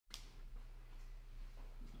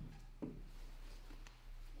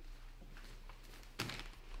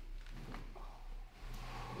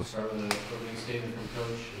We'll start with an opening statement from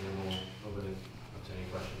Coach, and then we'll open it up to any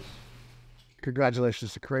questions.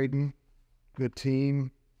 Congratulations to Creighton. Good team.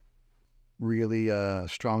 Really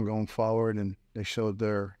strong going forward, and they showed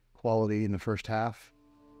their quality in the first half,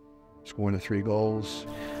 scoring the 3 goals.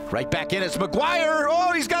 Right back in, it's McGuire.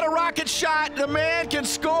 Oh, he's got a rocket shot. The man can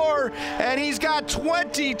score, and he's got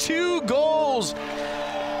 22 goals.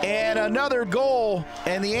 And another goal,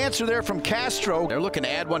 and the answer there from Castro. They're looking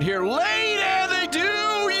to add one here late, and they do,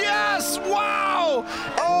 yes, wow!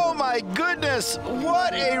 Oh my goodness,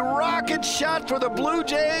 what a rocket shot for the Blue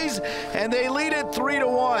Jays, and they lead it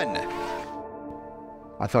 3-1.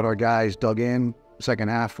 I thought our guys dug in. Second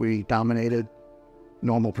half, we dominated.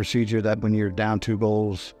 Normal procedure that when you're down 2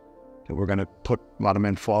 goals, that we're gonna put a lot of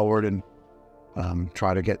men forward and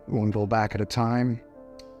try to get 1 goal back at a time.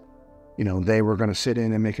 You know, they were going to sit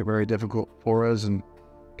in and make it very difficult for us and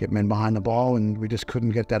get men behind the ball, and we just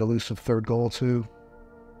couldn't get that elusive 3rd goal to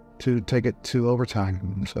take it to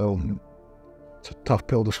overtime. So it's a tough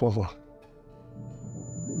pill to swallow.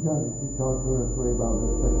 John, did you talk to the referee about the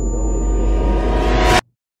 2nd goal?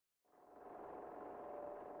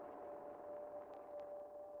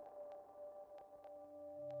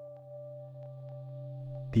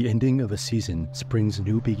 The ending of a season springs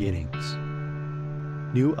new beginnings.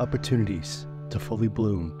 New opportunities to fully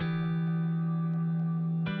bloom.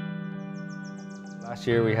 Last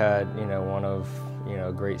year we had, one of,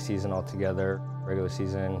 a great season altogether. Regular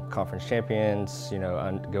season conference champions,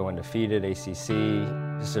 go undefeated, ACC.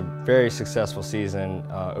 Just a very successful season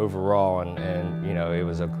overall, and it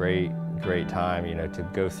was a great time, to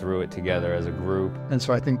go through it together as a group. And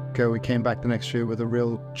so I think we came back the next year with a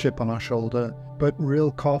real chip on our shoulder, but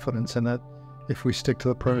real confidence in that if we stick to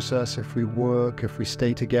the process, if we work, if we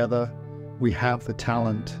stay together, we have the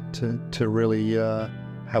talent to really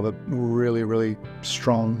have a really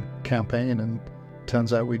strong campaign, and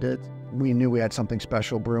turns out we did. We knew we had something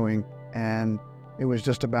special brewing, and it was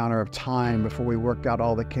just a matter of time before we worked out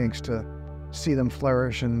all the kinks to see them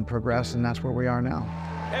flourish and progress, and that's where we are now.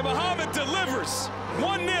 And Mohammed delivers.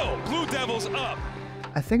 1-0, Blue Devils up.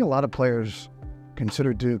 I think a lot of players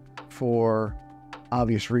consider Duke for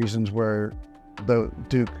obvious reasons, where the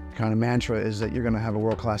Duke kind of mantra is that you're going to have a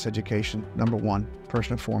world-class education, number one, first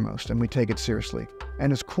and foremost, and we take it seriously.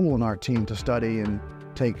 And it's cool in our team to study and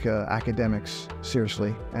take academics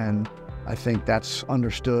seriously, and I think that's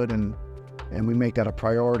understood, and we make that a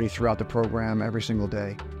priority throughout the program every single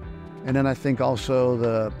day. And then I think also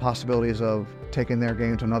the possibilities of taking their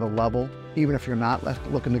game to another level, even if you're not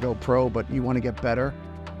looking to go pro, but you want to get better.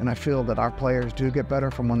 And I feel that our players do get better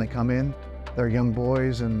from when they come in. They're young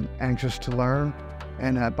boys and anxious to learn,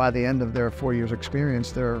 and by the end of their 4 years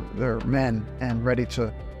experience, they're men and ready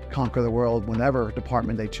to conquer the world, whatever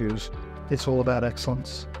department they choose. It's all about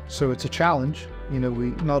excellence. So it's a challenge.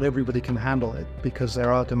 Not everybody can handle it, because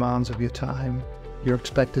there are demands of your time. You're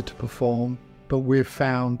expected to perform, but we've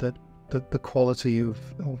found that the quality of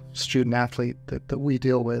student athlete that we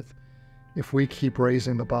deal with, if we keep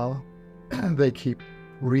raising the bar, they keep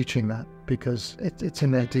reaching that, because it's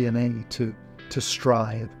in their DNA to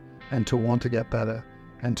strive and to want to get better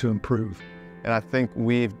and to improve. And I think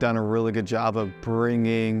we've done a really good job of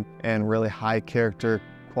bringing in really high character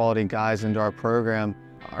quality guys into our program.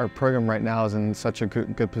 Our program right now is in such a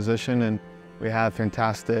good position, and we have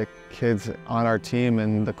fantastic kids on our team,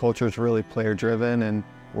 and the culture is really player driven, and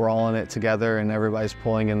we're all in it together, and everybody's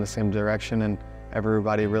pulling in the same direction, and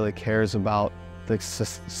everybody really cares about the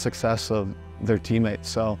success of their teammates.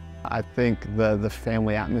 So I think the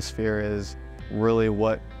family atmosphere is really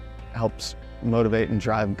what helps motivate and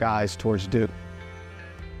drive guys towards Duke.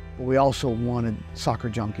 We also wanted soccer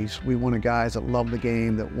junkies. We wanted guys that loved the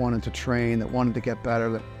game, that wanted to train, that wanted to get better,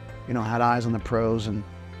 that had eyes on the pros. And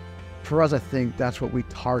for us, I think that's what we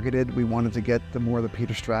targeted. We wanted to get the more of the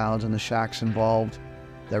Peter Strouds and the Shaqs involved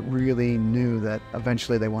that really knew that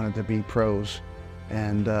eventually they wanted to be pros.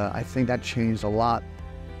 And I think that changed a lot.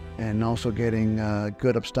 And also getting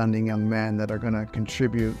good, upstanding young men that are going to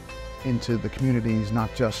contribute into the communities,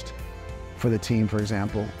 not just for the team, for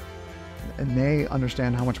example. And they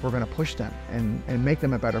understand how much we're going to push them and make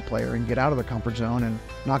them a better player and get out of the comfort zone and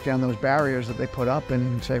knock down those barriers that they put up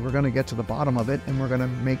and say, we're going to get to the bottom of it, and we're going to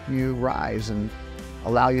make you rise and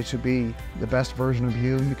allow you to be the best version of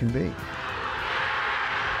you can be.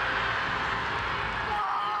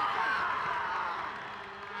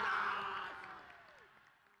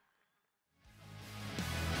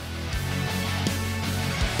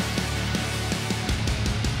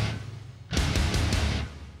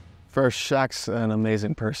 First, Shaq's an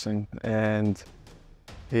amazing person, and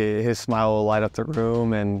His smile will light up the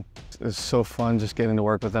room, and it's so fun just getting to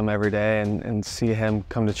work with him every day and see him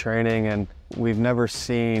come to training. And we've never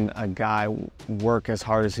seen a guy work as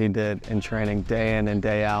hard as he did in training, day in and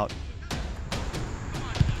day out.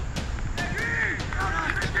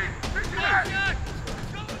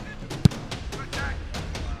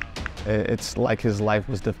 It's like his life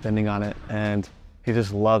was depending on it, and he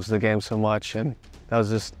just loves the game so much, and that was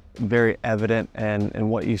just very evident in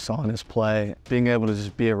what you saw in his play. Being able to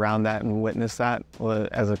just be around that and witness that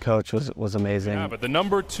as a coach was amazing. Yeah, but the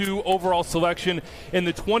 #2 overall selection in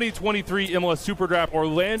the 2023 MLS Super Draft,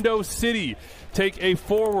 Orlando City take a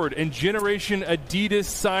forward and Generation Adidas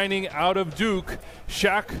signing out of Duke,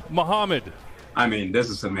 Mohammed. I mean, this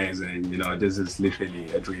is amazing. You know, this is literally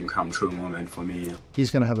a dream come true moment for me. He's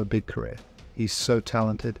going to have a big career. He's so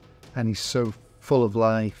talented and he's so full of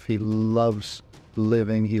life. He loves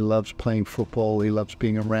living. He loves playing football. He loves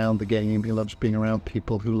being around the game. He loves being around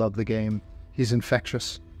people who love the game. He's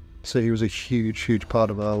infectious. So he was a huge, huge part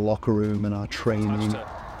of our locker room and our training.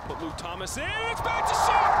 Put Luke Thomas in. It's back to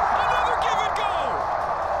Shakur. Another give and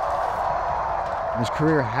go. His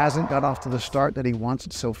career hasn't got off to the start that he wants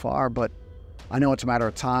it so far, but I know it's a matter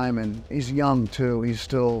of time, and he's young too. He's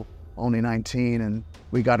still only 19, and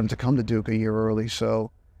we got him to come to Duke a year early, so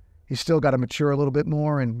he's still got to mature a little bit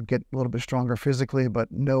more and get a little bit stronger physically, but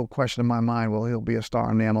no question in my mind, well, he'll be a star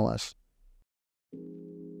in the MLS.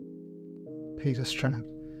 Peter Stroud,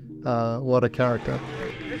 what a character.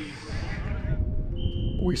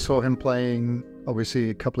 We saw him playing, obviously,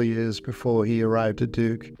 a couple of years before he arrived at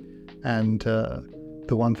Duke, and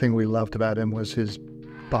the one thing we loved about him was his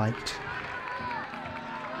bite.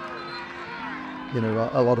 You know,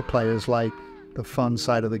 a lot of players like the fun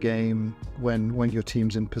side of the game when your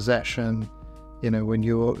team's in possession, you know, when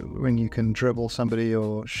you can dribble somebody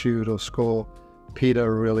or shoot or score.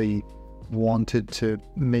 Peter really wanted to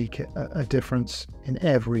make a difference in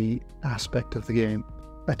every aspect of the game,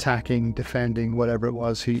 attacking, defending, whatever it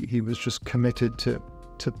was. He was just committed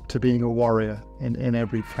to being a warrior in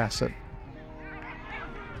every facet.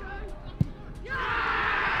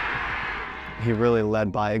 He really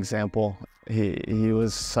led by example. He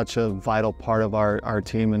was such a vital part of our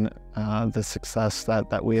team and the success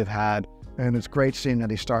that we have had. And it's great seeing that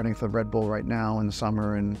he's starting for the Red Bull right now in the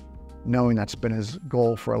summer, and knowing that's been his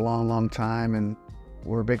goal for a long, long time. And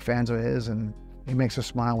we're big fans of his, and he makes us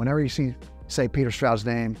smile. Whenever you say Peter Stroud's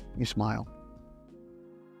name, you smile.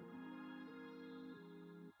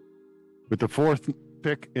 With the 4th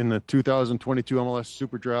pick in the 2022 MLS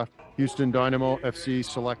Super Draft, Houston Dynamo FC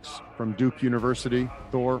selects from Duke University,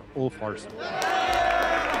 Thorleifur Ulfarsson.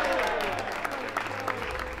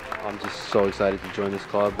 I'm just so excited to join this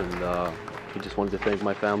club, and I just wanted to thank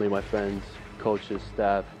my family, my friends, coaches,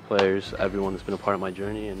 staff, players, everyone that's been a part of my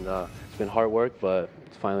journey. And it's been hard work, but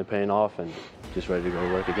it's finally paying off, and just ready to go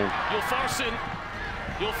to work again. Ulfarsson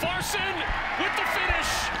with the finish,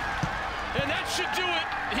 and that should do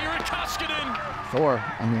it here at Koskinen. Thor,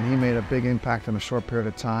 I mean, he made a big impact in a short period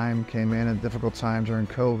of time, came in at difficult times during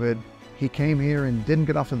COVID. He came here and didn't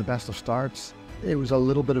get off to the best of starts. It was a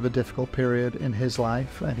little bit of a difficult period in his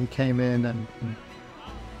life, and he came in and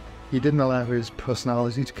he didn't allow his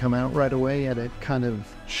personality to come out right away, and it kind of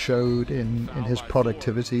showed in his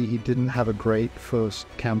productivity. He didn't have a great first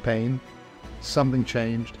campaign. Something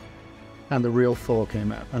changed, and the real Thor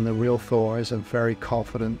came out. And the real Thor is a very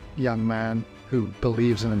confident young man who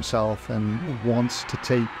believes in himself and wants to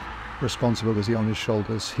take responsibility on his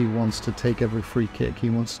shoulders. He wants to take every free kick. He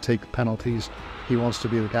wants to take the penalties. He wants to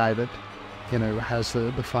be the guy that, you know, has the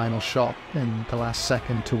final shot in the last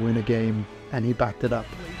second to win a game, and he backed it up.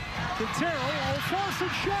 Quintero, Ulfarsson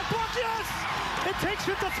shot block, yes! It takes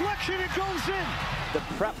a deflection, it goes in. The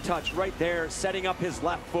prep touch right there, setting up his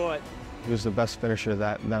left foot. He was the best finisher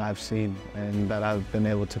that I've seen and that I've been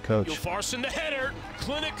able to coach. Ulfarsson, the header,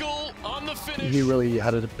 clinical on the finish. He really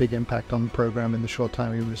had a big impact on the program in the short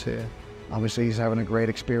time he was here. Obviously, he's having a great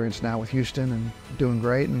experience now with Houston and doing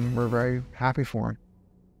great, and we're very happy for him.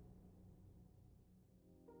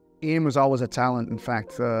 Ian was always a talent. In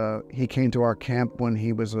fact, he came to our camp when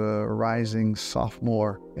he was a rising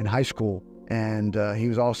sophomore in high school, and he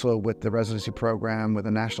was also with the residency program with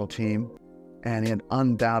the national team. And he had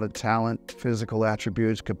undoubted talent, physical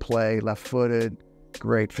attributes, could play left-footed,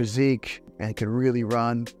 great physique, and could really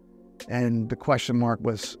run. And the question mark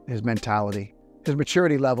was his mentality. His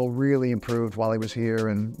maturity level really improved while he was here,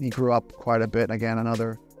 and he grew up quite a bit. Again,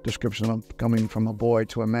 another description of coming from a boy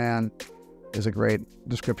to a man is a great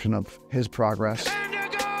description of his progress. And a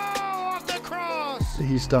goal off the cross!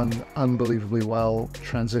 he's done unbelievably well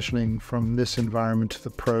transitioning from this environment to the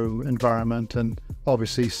pro environment, and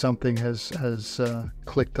obviously something has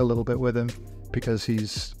clicked a little bit with him, because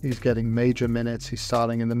he's getting major minutes. He's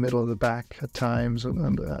starting in the middle of the back at times,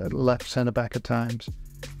 and left center back at times,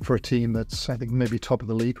 for a team that's, I think, maybe top of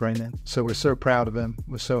the league right now. So we're so proud of him.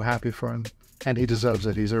 We're so happy for him, and he deserves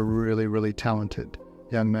it. He's a really, really talented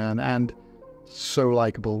young man, and so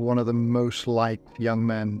likable. One of the most liked young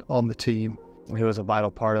men on the team. He was a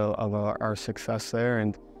vital part of our success there,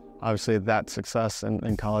 and obviously that success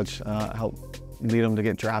in college helped lead him to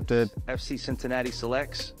get drafted. FC Cincinnati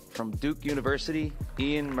selects from Duke University,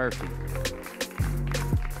 Ian Murphy.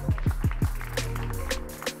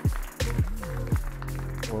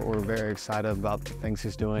 We're very excited about the things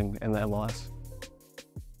he's doing in the MLS.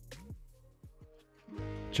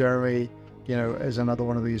 Jeremy, you know, is another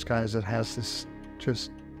one of these guys that has this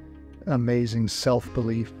just amazing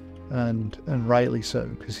self-belief, and rightly so,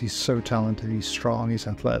 because he's so talented, he's strong, he's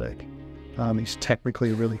athletic, he's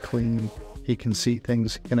technically really clean, he can see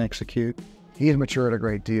things, he can execute. He has matured a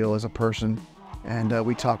great deal as a person, and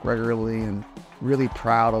we talk regularly, and really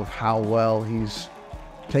proud of how well he's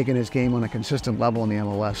taken his game on a consistent level in the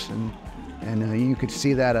MLS. And you could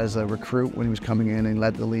see that as a recruit when he was coming in and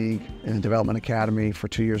led the league in the development academy for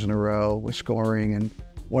 2 years in a row with scoring, and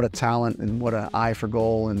what a talent and what an eye for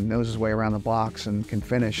goal, and knows his way around the box and can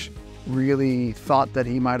finish. Really thought that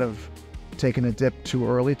he might have taken a dip too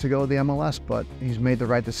early to go to the MLS, but he's made the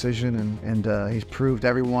right decision, and he's proved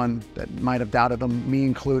everyone that might have doubted him, me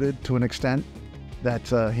included to an extent, that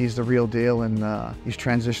he's the real deal, and he's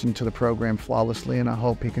transitioned to the program flawlessly, and I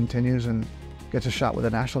hope he continues and gets a shot with the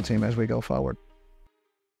national team as we go forward.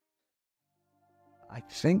 I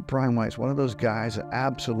think Brian White's one of those guys that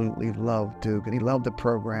absolutely loved Duke, and he loved the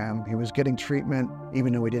program. He was getting treatment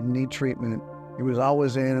even though he didn't need treatment. He was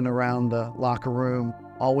always in and around the locker room,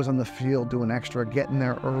 always on the field doing extra, getting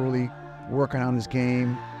there early, working on his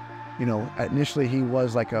game. You know, initially he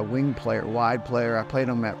was like a wing player, wide player. I played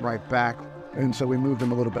him at right back, and so we moved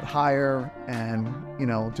him a little bit higher, and, you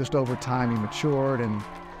know, just over time he matured, and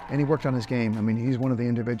he worked on his game. I mean, he's one of the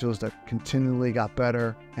individuals that continually got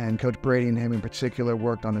better, and Coach Brady and him in particular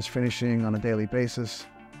worked on his finishing on a daily basis.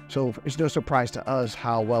 So it's no surprise to us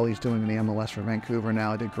how well he's doing in the MLS for Vancouver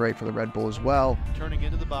now. He did great for the Red Bull as well. Turning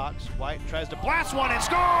into the box, White tries to blast one and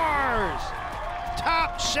scores!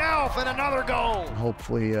 Top shelf and another goal!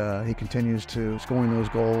 Hopefully he continues to scoring those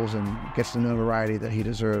goals and gets the notoriety that he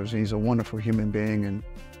deserves. He's a wonderful human being, and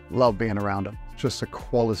love being around him. Just a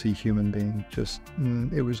quality human being. Just,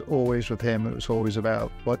 it was always with him, it was always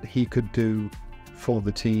about what he could do for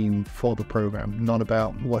the team, for the program, not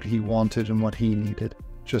about what he wanted and what he needed.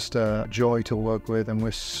 Just a joy to work with, and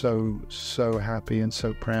we're so, so happy and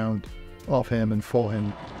so proud of him and for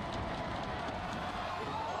him.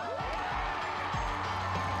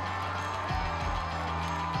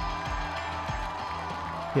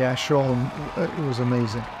 Yeah, Sean, it was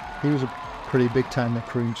amazing. He was a pretty big-time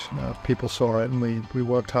recruit. People saw it, and we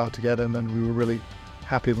worked hard to get him, and we were really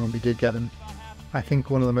happy when we did get him. I think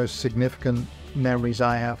one of the most significant memories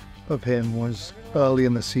I have of him was early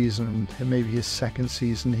in the season, maybe his second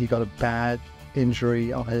season. He got a bad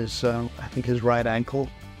injury on his, I think his right ankle,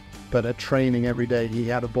 but at training every day he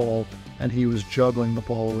had a ball, and he was juggling the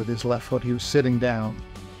ball with his left foot. He was sitting down,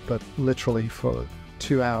 but literally for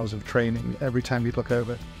 2 hours of training, every time you look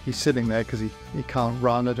over, he's sitting there because he can't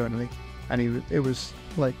run or do anything. And it was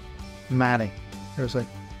like maddening. It was like,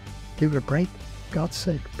 give it a break, God's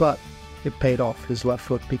sake. But it paid off. His left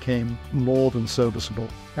foot became more than serviceable.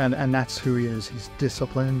 And that's who he is. He's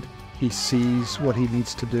disciplined. He sees what he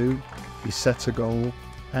needs to do. He sets a goal,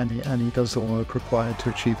 and he does the work required to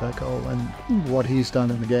achieve that goal. And what he's done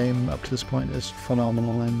in the game up to this point is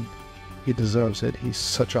phenomenal, and he deserves it. He's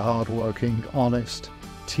such a hard-working, honest,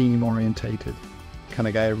 team-orientated kind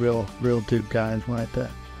of guy, a real Duke guy right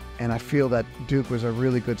there. And I feel that Duke was a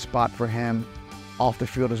really good spot for him off the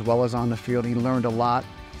field as well as on the field. He learned a lot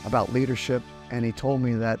about leadership, and he told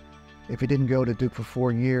me that if he didn't go to Duke for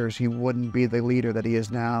 4 years, he wouldn't be the leader that he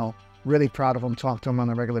is now. Really proud of him, talk to him on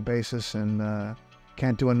a regular basis, and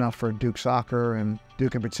can't do enough for Duke soccer and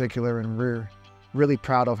Duke in particular, and we're really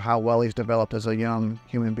proud of how well he's developed as a young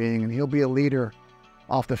human being, and he'll be a leader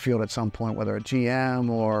off the field at some point, whether a GM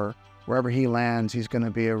or wherever he lands. He's going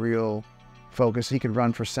to be a real focus. He could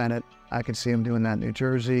run for Senate. I could see him doing that in New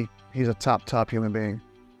Jersey. He's a top human being.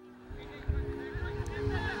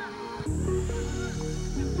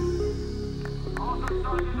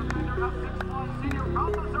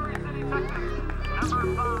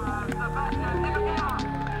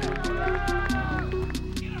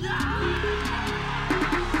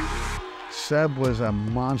 Seb was a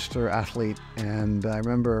monster athlete, and I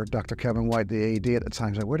remember Dr. Kevin White, the AD at the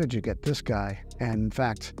time, said, "Where did you get this guy?" And in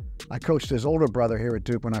fact, I coached his older brother here at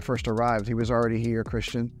Duke when I first arrived. He was already here,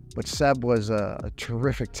 Christian, but Seb was a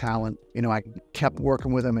terrific talent. You know, I kept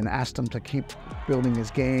working with him and asked him to keep building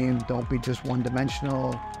his game. Don't be just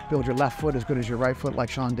one-dimensional. Build your left foot as good as your right foot, like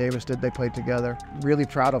Sean Davis did. They played together. Really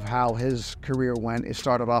proud of how his career went. He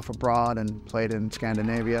started off abroad and played in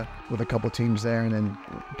Scandinavia with a couple teams there, and then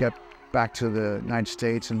get back to the United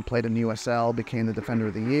States and played in the USL, became the Defender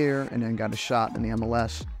of the Year, and then got a shot in the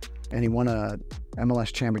MLS. And he won a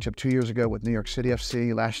MLS championship 2 years ago with New York City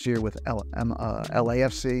FC, last year with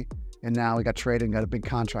LAFC, and now he got traded and got a big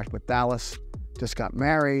contract with Dallas, just got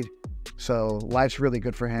married. So life's really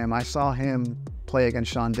good for him. I saw him play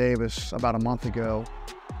against Sean Davis about a month ago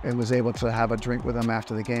and was able to have a drink with him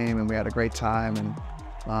after the game, and we had a great time. And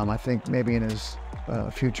I think maybe in his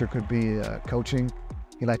future could be coaching.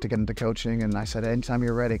 He'd like to get into coaching, and I said, anytime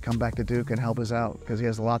you're ready, come back to Duke and help us out, because he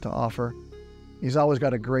has a lot to offer. He's always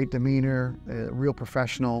got a great demeanor, a real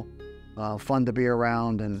professional, fun to be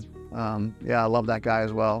around, and yeah, I love that guy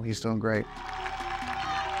as well. He's doing great.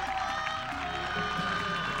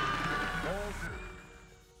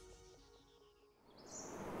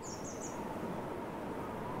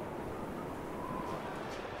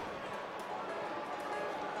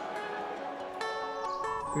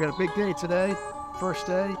 We got a big day today, first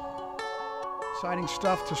day. Exciting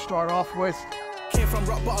stuff to start off with. Came from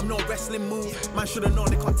rock bottom, no wrestling move. Man should have known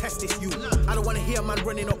they can't test this, you. I don't want to hear man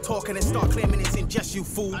running up talking and start claiming it's in just you,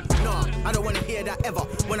 fool. Nah, I don't want to hear that ever.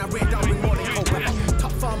 When I rain down, bring more than cold weather.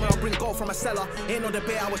 Top farmer, I'll bring gold from a cellar. Ain't no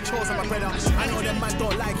debate, I was chosen, my brother. I know them man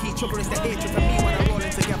don't like each other, it's the hatred for me when I'm rolling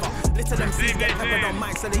together. Little them seeds get peppered on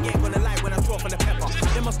mine, so they ain't gonna like when I throw for the pepper.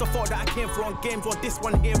 They must have thought that I came for on games, or this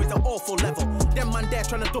one here is an awful level. Them man there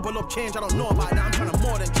trying to double up change, I don't know about that, I'm trying to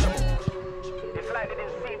more than treble. It's like they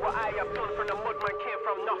didn't see what I have done from the mud, man came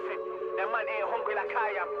from nothing. Them man ain't hungry like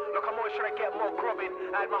I am. Look, I'm always trying to get more grubbing.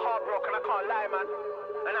 I had my heart broken, I can't lie, man.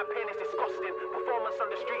 And that pain is disgusting. Performance on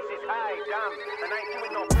the streets is high, damn. And I ain't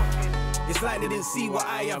doing no busting. It's like they didn't see what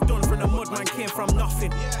I have done from the mud, man came from nothing.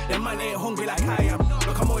 Them man ain't hungry like I am.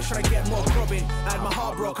 Look, I'm always trying to get more grubbing. I had my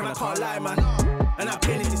heart broken, I can't lie, man. And that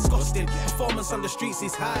pain is disgusting. Performance on the streets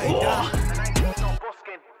is high, damn. And I ain't doing no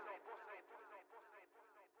busking.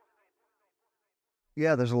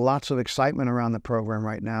 Yeah, there's lots of excitement around the program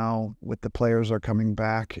right now with the players that are coming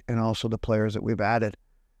back and also the players that we've added.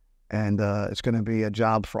 And it's going to be a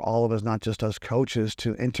job for all of us, not just us coaches,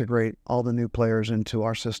 to integrate all the new players into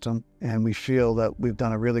our system. And we feel that we've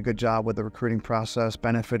done a really good job with the recruiting process,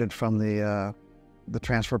 benefited from the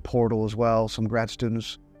transfer portal as well. Some grad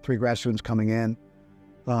students, 3 grad students coming in.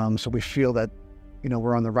 So we feel that, you know,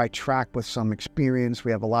 we're on the right track with some experience.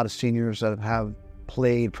 We have a lot of seniors that have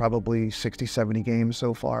played probably 60, 70 games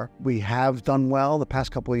so far. We have done well the past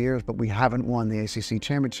couple of years, but we haven't won the ACC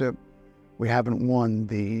championship. We haven't won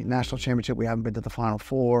the national championship. We haven't been to the Final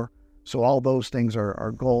Four. So all those things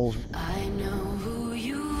are goals. I know who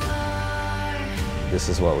you are. This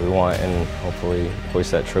is what we want, and hopefully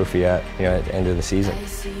hoist that trophy at the end of the season. I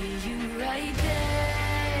see you right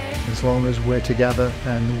there. As long as we're together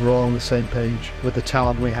and we're all on the same page with the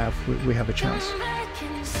talent we have a chance.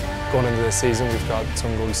 Going into this season, we've got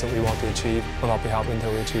some goals that we want to achieve. We'll not be happy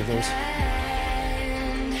until we achieve those.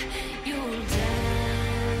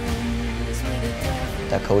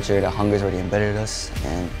 That culture, that hunger's already embedded in us,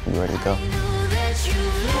 and we're ready to go. And the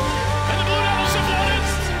Blue Devils have won it!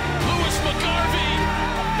 Lewis McGarvey,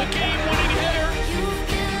 the game-winning hitter.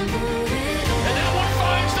 And that one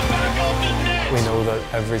finds the back of the net. We know that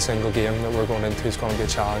every single game that we're going into is going to be a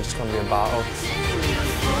challenge, it's going to be a battle.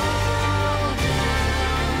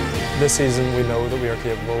 This season, we know that we are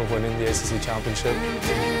capable of winning the ACC championship.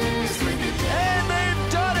 And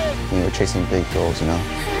they've done it! We're chasing big goals, you know.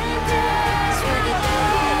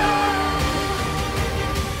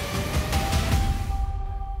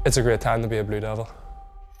 It's a great time to be a Blue Devil.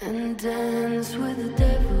 And dance with the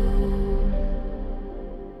devil.